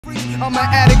I'm an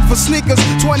addict for sneakers,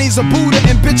 20s a Buddha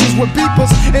and bitches with beepers.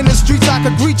 In the streets I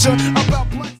could greet you about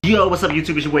Yo, what's up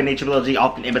YouTube? It's your boy Nature LG,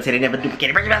 often imitated, never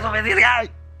duplicated. Bring your ass over in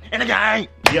the gang.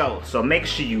 Yo, so make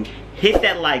sure you hit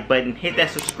that like button, hit that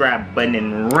subscribe button,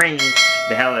 and ring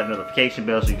the hell out of that notification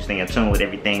bell so you can stay in tune with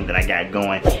everything that I got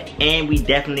going. And we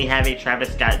definitely have a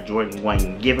Travis Scott Jordan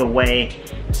 1 giveaway.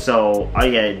 So all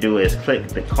you gotta do is click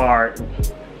the card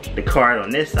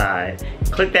on this side,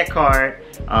 click that card,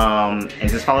 and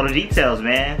just follow the details,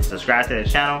 man. Subscribe to the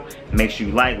channel, make sure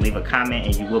you like, leave a comment,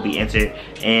 and you will be entered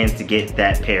in to get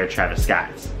that pair of Travis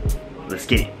Scotts. Let's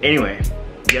get it. Anyway,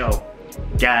 yo,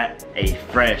 got a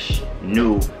fresh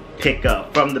new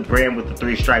pickup from the brand with the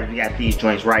 3 stripes. We got these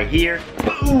joints right here.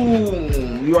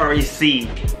 Boom! You already see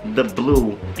the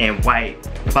blue and white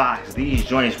box. These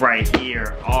joints right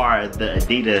here are the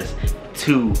Adidas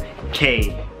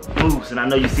 2K Boost. And I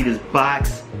know you see this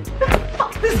box.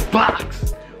 Fuck this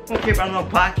box! We don't care about no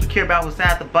box, we care about what's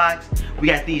inside the box. We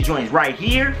got these joints right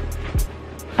here.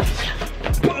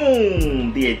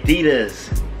 Boom! The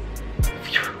Adidas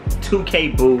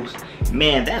 2K Boost.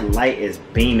 Man, that light is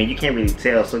beaming. You can't really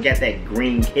tell. So got that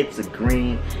green, hits of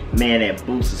green. Man, that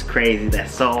boost is crazy, that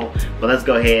soul. But let's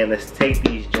go ahead, let's take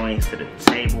these joints to the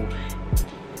table.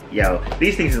 Yo,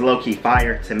 these things is low-key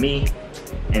fire to me.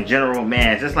 In general,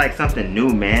 man, it's just like something new,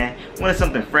 man. Wanted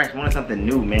something fresh, wanted something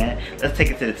new, man. Let's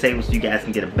take it to the table so you guys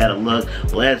can get a better look.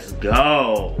 Let's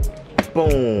go.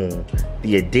 Boom.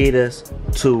 The Adidas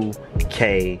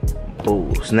 2K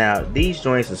Boost. Now, these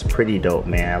joints is pretty dope,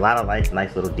 man. A lot of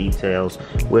nice little details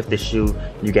with the shoe.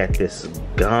 You got this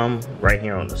gum right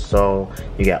here on the sole.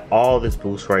 You got all this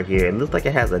boost right here. It looks like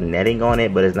it has a netting on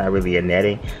it, but it's not really a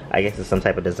netting. I guess it's some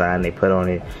type of design they put on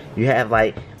it. You have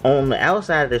like on the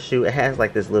outside of the shoe, it has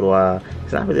like this little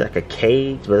it's not really like a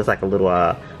cage, but it's like a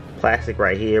little plastic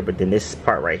right here. But then this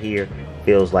part right here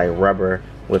feels like rubber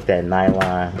with that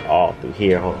nylon all through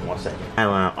here. Hold on one second.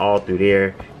 Nylon all through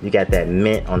there. You got that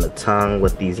mint on the tongue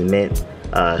with these mint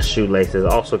shoelaces.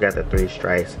 Also got the 3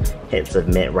 stripes, hints of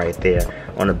mint right there.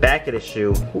 On the back of the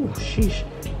shoe, ooh, sheesh,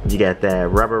 you got that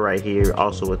rubber right here,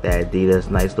 also with that Adidas,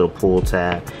 nice little pull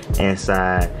tab.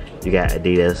 Inside, you got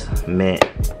Adidas, mint,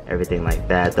 everything like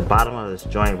that. The bottom of this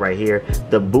joint right here,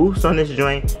 the boost on this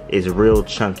joint is real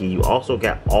chunky. You also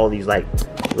got all these like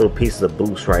little pieces of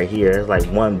boost right here. It's like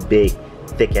one big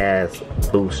thick ass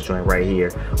boost joint right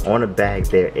here. On the back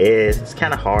there is, it's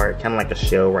kind of hard, kind of like a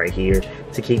shell right here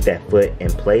to keep that foot in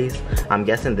place. I'm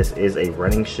guessing this is a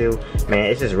running shoe. Man,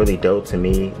 it's just really dope to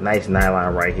me. Nice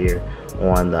nylon right here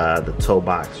on the toe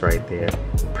box right there.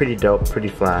 Pretty dope, pretty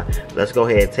fly. Let's go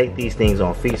ahead and take these things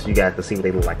on feet so you guys can see what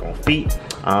they look like on feet.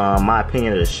 My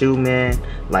opinion of the shoe, man,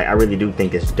 like I really do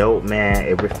think it's dope, man.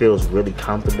 It feels really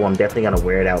comfortable. I'm definitely gonna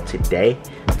wear it out today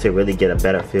to really get a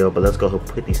better feel. But let's go ahead and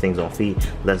put these things on feet.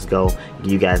 Let's go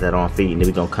give you guys that on feet, and then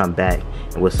we're gonna come back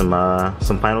with some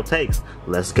final takes.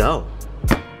 Let's go.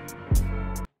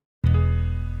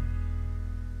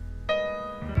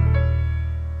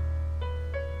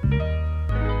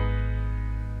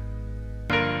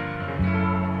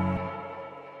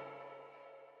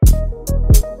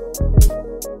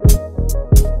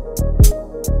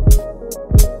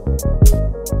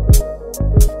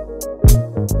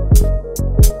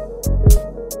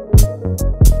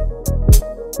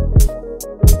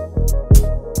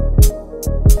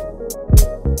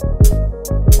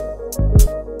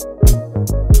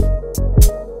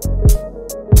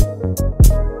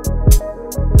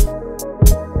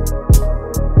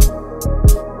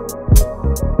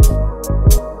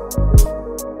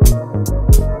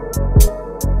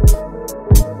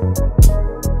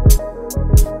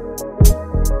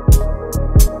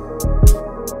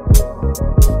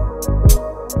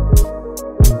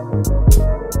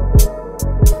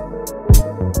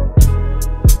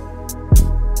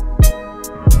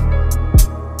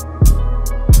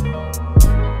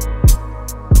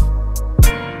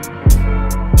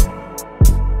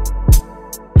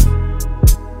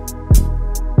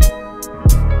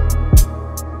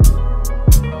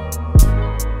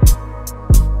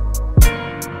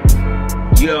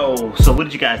 Yo, so what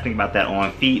did you guys think about that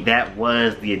on feet? That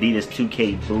was the Adidas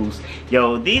 2K Boost.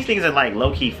 Yo, these things are like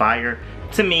low-key fire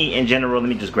to me in general. Let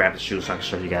me just grab the shoe so I can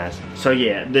show you guys. So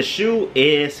yeah, the shoe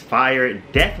is fire.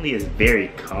 It definitely is very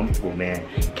comfortable, man.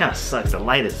 Kind of sucks. The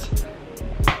light is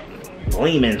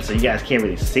gleaming so you guys can't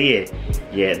really see it.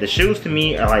 Yeah, the shoes to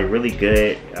me are like really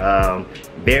good.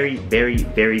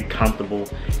 Very comfortable.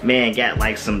 Man, got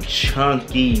like some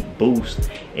chunky boost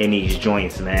in these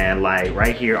joints, man. Like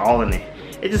right here, all in it.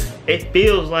 It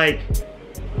feels like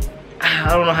I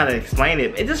don't know how to explain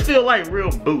it. It just feel like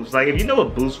real boost. Like if you know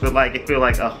what boost feel like, it feel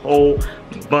like a whole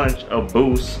bunch of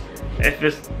boosts. It's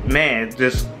just, man,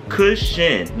 just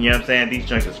cushion. You know what I'm saying? These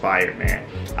joints is fire, man.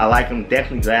 I like them.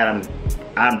 Definitely glad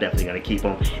I'm definitely gonna keep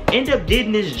them. End up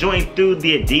getting this joint through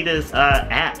the Adidas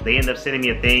app. They end up sending me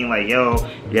a thing like, yo,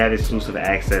 you have exclusive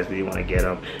access. Do you want to get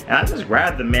them? And I just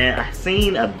grabbed them, man. I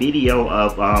seen a video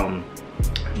of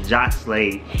Jock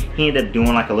Slade. He ended up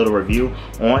doing like a little review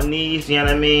on these, you know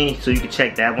what I mean? So you can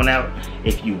check that one out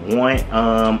if you want.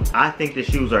 I think the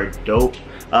shoes are dope.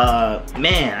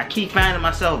 Man, I keep finding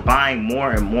myself buying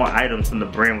more and more items from the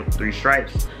brand with the 3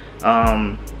 stripes.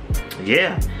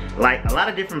 Yeah, like a lot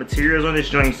of different materials on this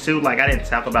joint too. Like I didn't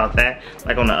talk about that.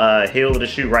 Like on the heel of the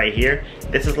shoe right here,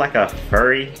 this is like a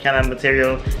furry kind of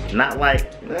material. Not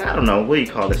like, I don't know, what do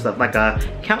you call this stuff? Like a,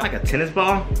 kind of like a tennis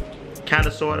ball, kind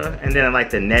of, sort of. And then like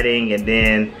the netting, and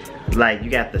then like you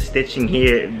got the stitching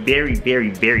here. Very,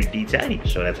 very, very detailed. I need to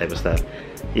show that type of stuff.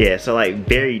 Yeah, so like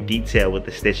very detailed with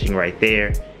the stitching right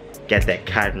there. Got that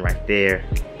cotton right there.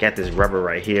 Got this rubber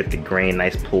right here, the grain,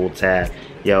 nice pull tab.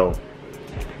 Yo,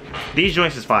 these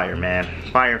joints is fire, man.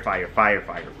 Fire, fire, fire,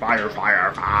 fire, fire,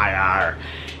 fire, fire.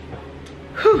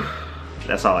 Whew.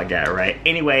 That's all I got, right?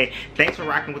 Anyway, thanks for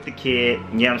rocking with the kid.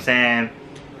 You know what I'm saying?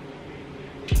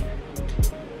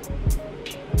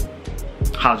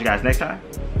 Holler at you guys next time.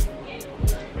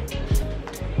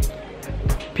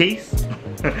 Peace.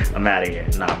 I'm out of here.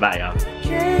 Nah, bye, y'all.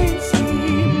 Can't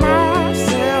see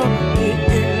myself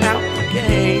getting out the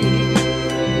game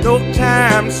no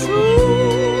time soon.